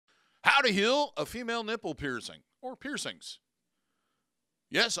How to heal a female nipple piercing or piercings.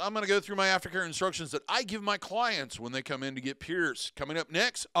 Yes, I'm going to go through my aftercare instructions that I give my clients when they come in to get pierced. Coming up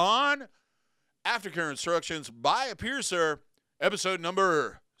next on Aftercare Instructions by a Piercer, episode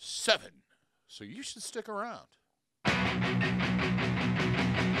number 7. So you should stick around.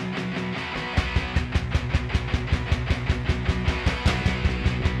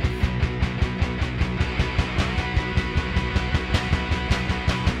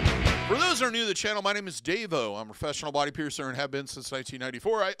 For those that are new to the channel, my name is DaVo. I'm a professional body piercer and have been since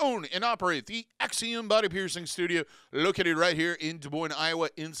 1994. I own and operate the Axiom Body Piercing Studio located right here in Des Moines, Iowa,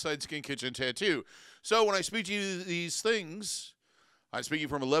 inside Skin Kitchen Tattoo. So when I speak to you these things, I'm speaking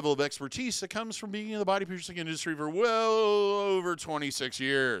from a level of expertise that comes from being in the body piercing industry for well over 26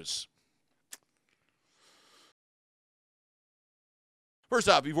 years. First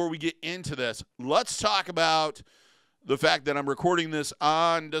off, before we get into this, let's talk about the fact that I'm recording this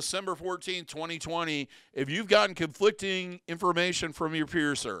on December 14, 2020. If you've gotten conflicting information from your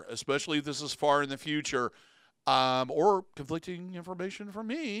piercer, especially if this is far in the future, or conflicting information from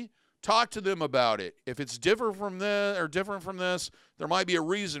me, talk to them about it. If it's different from this, there might be a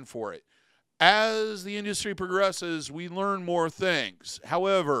reason for it. As the industry progresses, we learn more things.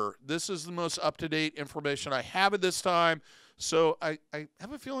 However, this is the most up-to-date information I have at this time. So I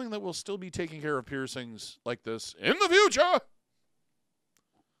have a feeling that we'll still be taking care of piercings like this in the future.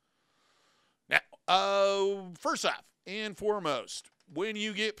 Now, first off and foremost, when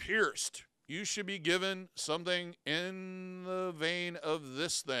you get pierced, you should be given something in the vein of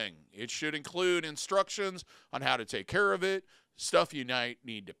this thing. It should include instructions on how to take care of it, stuff you might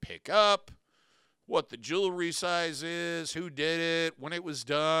need to pick up, what the jewelry size is, who did it, when it was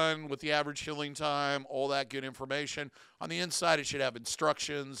done, with the average healing time, all that good information. On the inside, it should have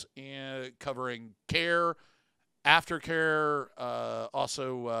instructions covering care, aftercare,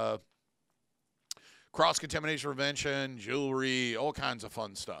 also cross-contamination prevention, jewelry, all kinds of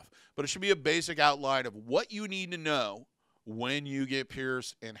fun stuff. But it should be a basic outline of what you need to know when you get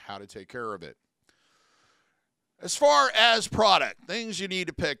pierced and how to take care of it. As far as product, things you need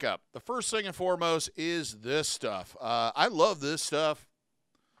to pick up, the first thing and foremost is this stuff. I love this stuff.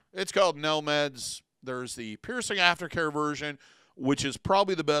 It's called Nelmeds. There's the piercing aftercare version, which is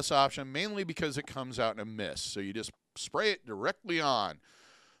probably the best option, mainly because it comes out in a mist. So you just spray it directly on.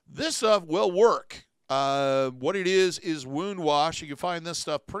 This stuff will work. What it is wound wash. You can find this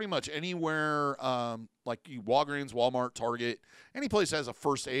stuff pretty much anywhere, like Walgreens, Walmart, Target. Any place that has a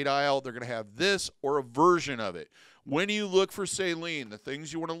first aid aisle, they're going to have this or a version of it. When you look for saline, the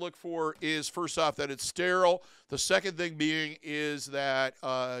things you want to look for is, first off, that it's sterile. The second thing being is that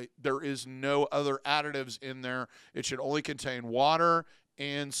there is no other additives in there. It should only contain water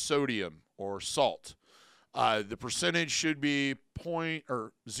and sodium or salt. The percentage should be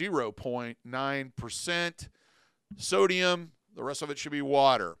 0.9% sodium. The rest of it should be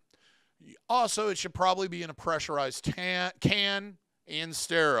water. Also, it should probably be in a pressurized can and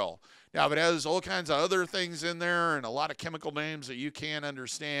sterile. Now, if it has all kinds of other things in there and a lot of chemical names that you can't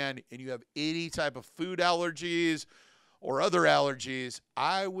understand, and you have any type of food allergies or other allergies,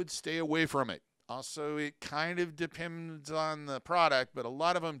 I would stay away from it. Also, it kind of depends on the product, but a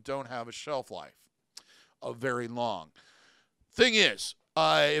lot of them don't have a shelf life of very long. Thing is,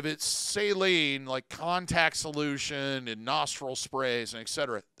 if it's saline, like contact solution and nostril sprays and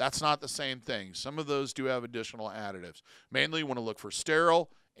etc., that's not the same thing. Some of those do have additional additives. Mainly you want to look for sterile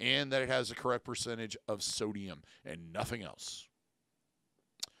and that it has the correct percentage of sodium and nothing else.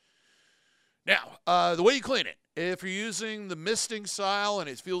 Now, the way you clean it. If you're using the misting style and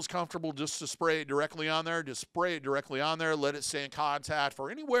it feels comfortable just to spray it directly on there, just spray it directly on there. Let it stay in contact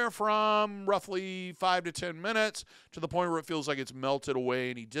for anywhere from roughly 5 to 10 minutes to the point where it feels like it's melted away,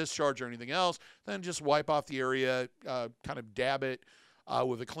 any discharge or anything else. Then just wipe off the area, kind of dab it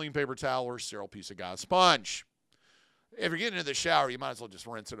with a clean paper towel or sterile piece of gauze sponge. If you're getting into the shower, you might as well just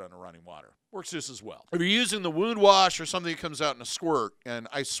rinse it under running water. Works just as well. If you're using the wound wash or something that comes out in a squirt, and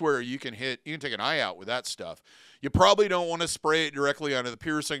I swear you can take an eye out with that stuff. You probably don't want to spray it directly onto the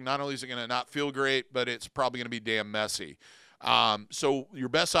piercing. Not only is it going to not feel great, but it's probably going to be damn messy. So your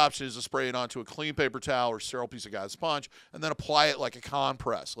best option is to spray it onto a clean paper towel or sterile piece of gauze sponge and then apply it like a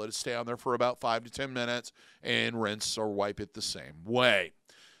compress. Let it stay on there for about 5 to 10 minutes and rinse or wipe it the same way.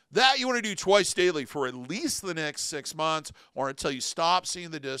 That you want to do twice daily for at least the next 6 months or until you stop seeing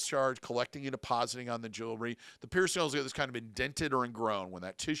the discharge, collecting and depositing on the jewelry. The piercing is kind of indented or ingrown. When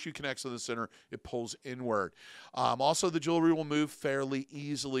that tissue connects to the center, it pulls inward. Also, the jewelry will move fairly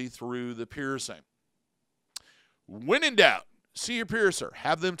easily through the piercing. When in doubt, see your piercer.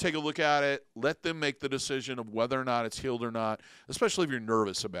 Have them take a look at it. Let them make the decision of whether or not it's healed or not, especially if you're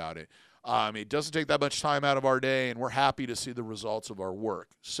nervous about it. It doesn't take that much time out of our day, and we're happy to see the results of our work.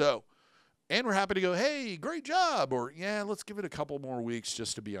 So, and we're happy to go, hey, great job, or yeah, let's give it a couple more weeks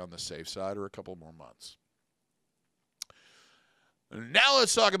just to be on the safe side, or a couple more months. Now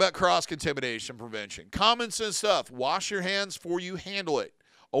let's talk about cross-contamination prevention. Common sense stuff. Wash your hands before you handle it.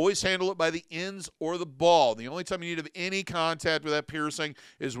 Always handle it by the ends or the ball. The only time you need to have any contact with that piercing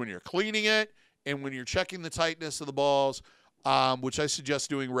is when you're cleaning it and when you're checking the tightness of the balls, which I suggest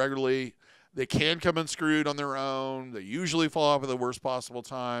doing regularly. They can come unscrewed on their own. They usually fall off at the worst possible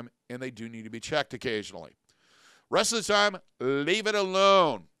time, and they do need to be checked occasionally. Rest of the time, leave it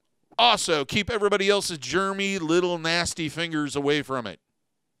alone. Also, keep everybody else's germy, little, nasty fingers away from it.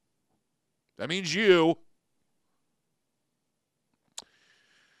 That means you.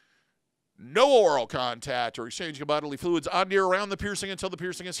 No oral contact or exchanging of bodily fluids on, near, around the piercing until the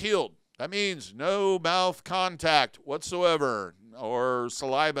piercing is healed. That means no mouth contact whatsoever or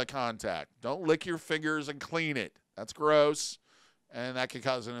saliva contact. Don't lick your fingers and clean it. That's gross, and that can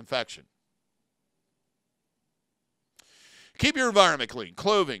cause an infection. Keep your environment clean.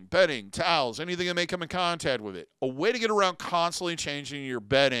 Clothing, bedding, towels, anything that may come in contact with it. A way to get around constantly changing your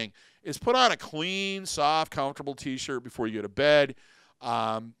bedding is put on a clean, soft, comfortable t-shirt before you go to bed.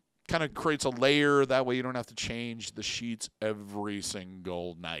 Kind of creates a layer. That way you don't have to change the sheets every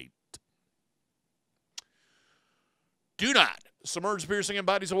single night. Do not submerge piercing in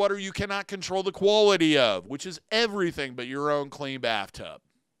bodies of water you cannot control the quality of, which is everything but your own clean bathtub.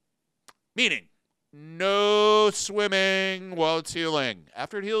 Meaning, no swimming while it's healing.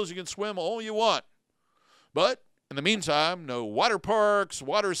 After it heals, you can swim all you want. But in the meantime, no water parks,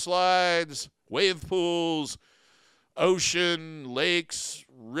 water slides, wave pools, ocean, lakes,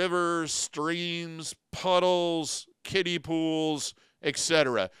 rivers, streams, puddles, kiddie pools,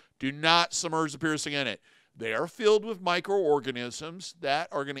 etc. Do not submerge the piercing in it. They are filled with microorganisms that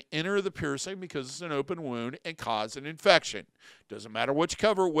are going to enter the piercing because it's an open wound and cause an infection. Doesn't matter what you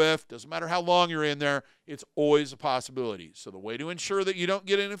cover it with, doesn't matter how long you're in there, it's always a possibility. So the way to ensure that you don't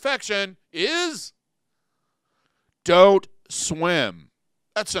get an infection is don't swim.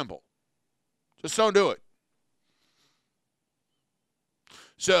 That's simple. Just don't do it.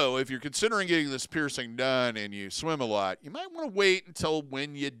 So if you're considering getting this piercing done and you swim a lot, you might want to wait until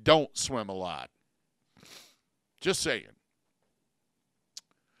when you don't swim a lot. Just saying.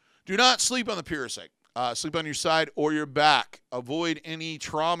 Do not sleep on the piercing. Sleep on your side or your back. Avoid any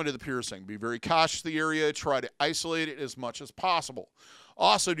trauma to the piercing. Be very cautious of the area. Try to isolate it as much as possible.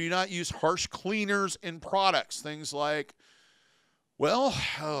 Also, do not use harsh cleaners in products. Things like, well,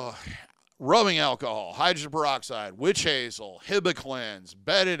 rubbing alcohol, hydrogen peroxide, witch hazel, Hibiclens,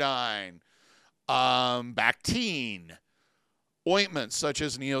 betadine, Bactine, ointments such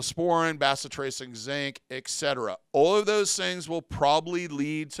as Neosporin, bacitracin zinc, etc. All of those things will probably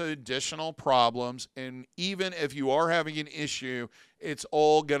lead to additional problems, and even if you are having an issue, it's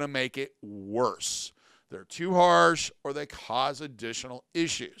all going to make it worse. They're too harsh or they cause additional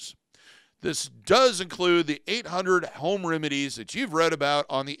issues. This does include the 800 home remedies that you've read about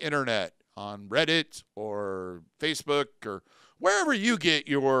on the internet, on Reddit or Facebook or wherever you get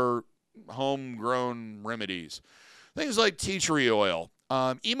your homegrown remedies. Things like tea tree oil.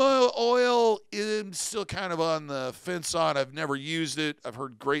 Emo oil is still kind of on the fence on. I've never used it. I've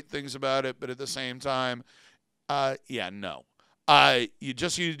heard great things about it, but at the same time, no. You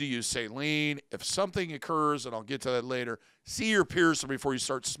just need to use saline. If something occurs, and I'll get to that later, see your piercer before you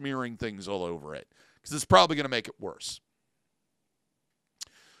start smearing things all over it, because it's probably going to make it worse.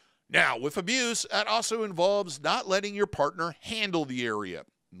 Now, with abuse, that also involves not letting your partner handle the area.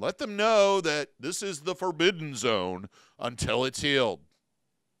 Let them know that this is the forbidden zone until it's healed.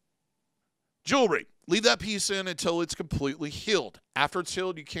 Jewelry. Leave that piece in until it's completely healed. After it's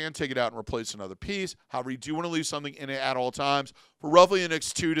healed, you can take it out and replace another piece. However, you do want to leave something in it at all times for roughly the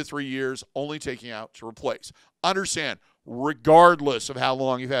next 2 to 3 years, only taking out to replace. Understand, regardless of how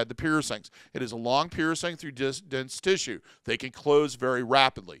long you've had the piercings, it is a long piercing through dense tissue. They can close very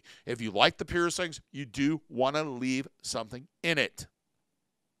rapidly. If you like the piercings, you do want to leave something in it.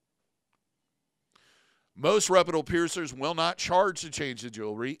 Most reputable piercers will not charge to change the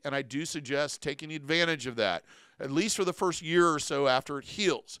jewelry, and I do suggest taking advantage of that, at least for the first year or so after it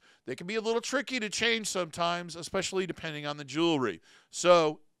heals. They can be a little tricky to change sometimes, especially depending on the jewelry.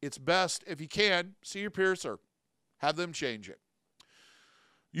 So it's best, if you can, see your piercer. Have them change it.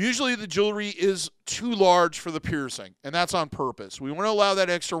 Usually the jewelry is too large for the piercing, and that's on purpose. We want to allow that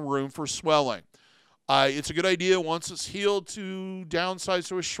extra room for swelling. It's a good idea once it's healed to downsize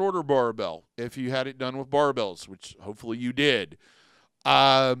to a shorter barbell if you had it done with barbells, which hopefully you did.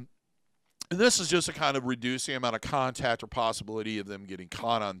 And this is just to kind of reduce the amount of contact or possibility of them getting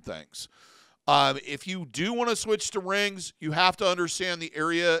caught on things. If you do want to switch to rings, you have to understand the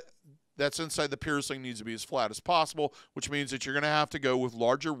area that's inside the piercing needs to be as flat as possible, which means that you're going to have to go with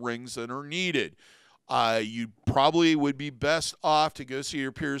larger rings than are needed. You probably would be best off to go see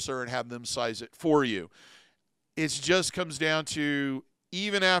your piercer and have them size it for you. It just comes down to,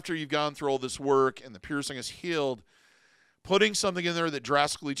 even after you've gone through all this work and the piercing is healed, putting something in there that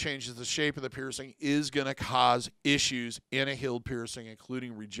drastically changes the shape of the piercing is going to cause issues in a healed piercing,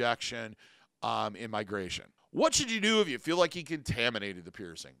 including rejection and migration. What should you do if you feel like you contaminated the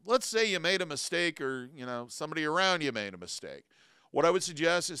piercing? Let's say you made a mistake, or somebody around you made a mistake. What I would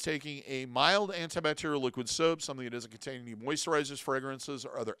suggest is taking a mild antibacterial liquid soap, something that doesn't contain any moisturizers, fragrances,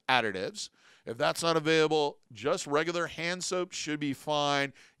 or other additives. If that's not available, just regular hand soap should be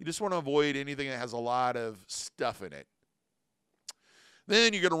fine. You just want to avoid anything that has a lot of stuff in it.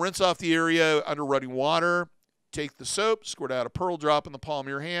 Then you're going to rinse off the area under running water. Take the soap, squirt out a pearl drop in the palm of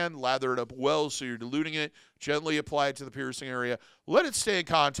your hand, lather it up well so you're diluting it, gently apply it to the piercing area, let it stay in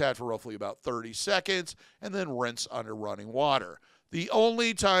contact for roughly about 30 seconds, and then rinse under running water. The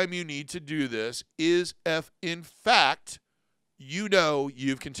only time you need to do this is if, in fact, you know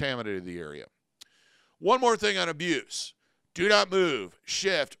you've contaminated the area. One more thing on abuse. Do not move,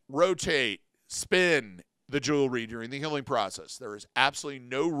 shift, rotate, spin the jewelry during the healing process. There is absolutely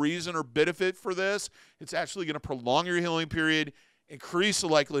no reason or benefit for this. It's actually going to prolong your healing period, increase the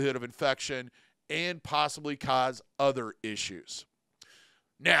likelihood of infection, and possibly cause other issues.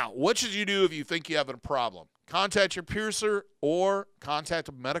 Now, what should you do if you think you have a problem? Contact your piercer or contact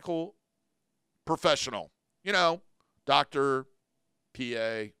a medical professional. Doctor,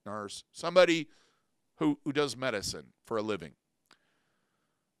 PA, nurse, somebody who does medicine for a living.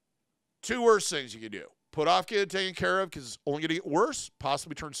 Two worst things you can do. Put off getting taken care of because it's only going to get worse,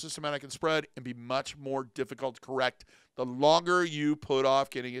 possibly turn systematic and spread, and be much more difficult to correct the longer you put off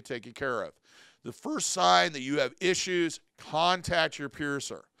getting it taken care of. The first sign that you have issues, contact your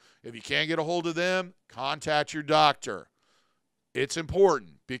piercer. If you can't get a hold of them, contact your doctor. It's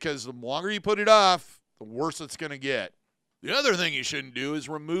important because the longer you put it off, the worse it's going to get. The other thing you shouldn't do is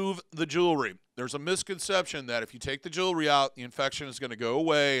remove the jewelry. There's a misconception that if you take the jewelry out, the infection is going to go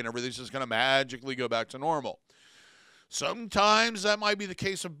away and everything's just going to magically go back to normal. Sometimes that might be the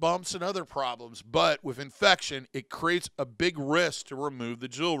case of bumps and other problems, but with infection, it creates a big risk to remove the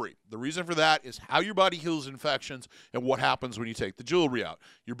jewelry. The reason for that is how your body heals infections and what happens when you take the jewelry out.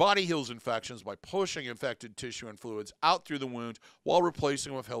 Your body heals infections by pushing infected tissue and fluids out through the wound while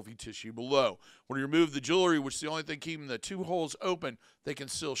replacing with healthy tissue below. When you remove the jewelry, which is the only thing keeping the two holes open, they can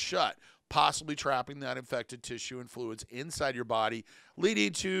seal shut, possibly trapping that infected tissue and fluids inside your body,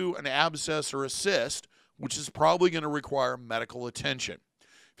 leading to an abscess or a cyst, which is probably going to require medical attention.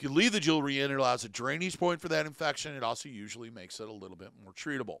 If you leave the jewelry in, it allows a drainage point for that infection. It also usually makes it a little bit more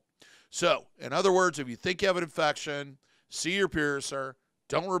treatable. So, in other words, if you think you have an infection, see your piercer.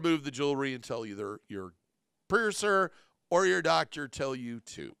 Don't remove the jewelry until either your piercer or your doctor tell you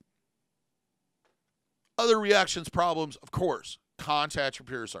to. Other reactions, problems, of course, contact your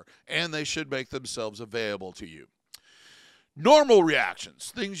piercer, and they should make themselves available to you. Normal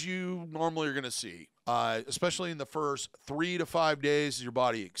reactions, things you normally are going to see, especially in the first 3 to 5 days, your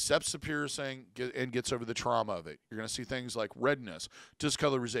body accepts the piercing and gets over the trauma of it. You're going to see things like redness,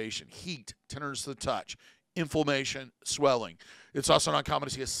 discolorization, heat, tenderness to the touch, inflammation, swelling. It's also not common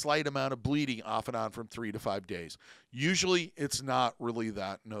to see a slight amount of bleeding off and on from 3 to 5 days. Usually, it's not really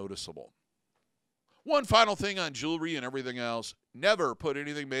that noticeable. One final thing on jewelry and everything else, never put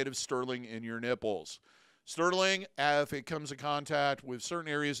anything made of sterling in your nipples. Sterling, if it comes in contact with certain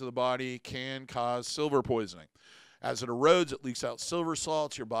areas of the body, can cause silver poisoning. As it erodes, it leaks out silver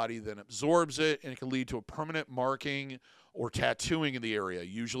salts. Your body then absorbs it, and it can lead to a permanent marking or tattooing in the area,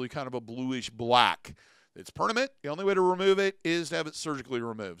 usually kind of a bluish black. It's permanent. The only way to remove it is to have it surgically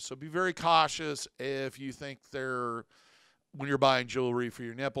removed. So be very cautious if you think when you're buying jewelry for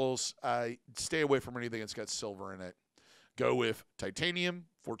your nipples, stay away from anything that's got silver in it. Go with titanium,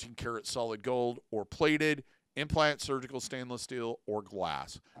 14-karat solid gold, or plated, implant surgical stainless steel, or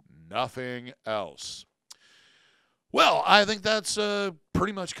glass. Nothing else. Well, I think that's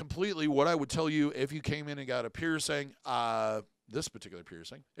pretty much completely what I would tell you if you came in and got a piercing, this particular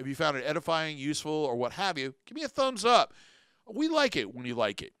piercing. If you found it edifying, useful, or what have you, give me a thumbs up. We like it when you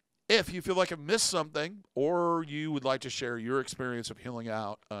like it. If you feel like I missed something, or you would like to share your experience of healing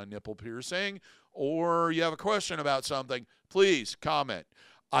out a nipple piercing, or you have a question about something, please comment.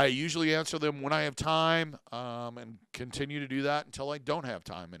 I usually answer them when I have time and continue to do that until I don't have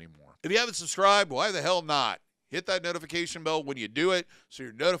time anymore. If you haven't subscribed, why the hell not? Hit that notification bell when you do it so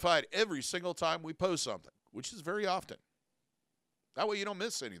you're notified every single time we post something, which is very often. That way you don't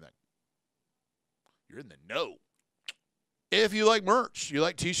miss anything. You're in the know. If you like merch, you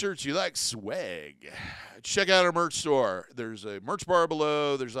like t-shirts, you like swag, check out our merch store. There's a merch bar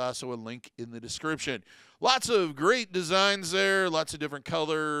below. There's also a link in the description. Lots of great designs there, lots of different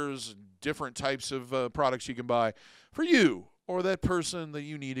colors, different types of products you can buy for you or that person that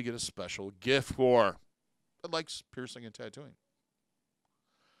you need to get a special gift for that likes piercing and tattooing.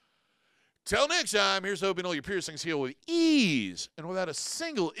 Till next time, here's hoping all your piercings heal with ease and without a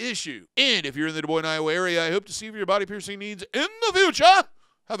single issue. And if you're in the Des Moines, Iowa area, I hope to see you for your body piercing needs in the future.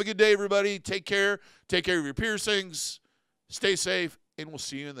 Have a good day, everybody. Take care. Take care of your piercings. Stay safe, and we'll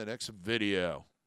see you in the next video.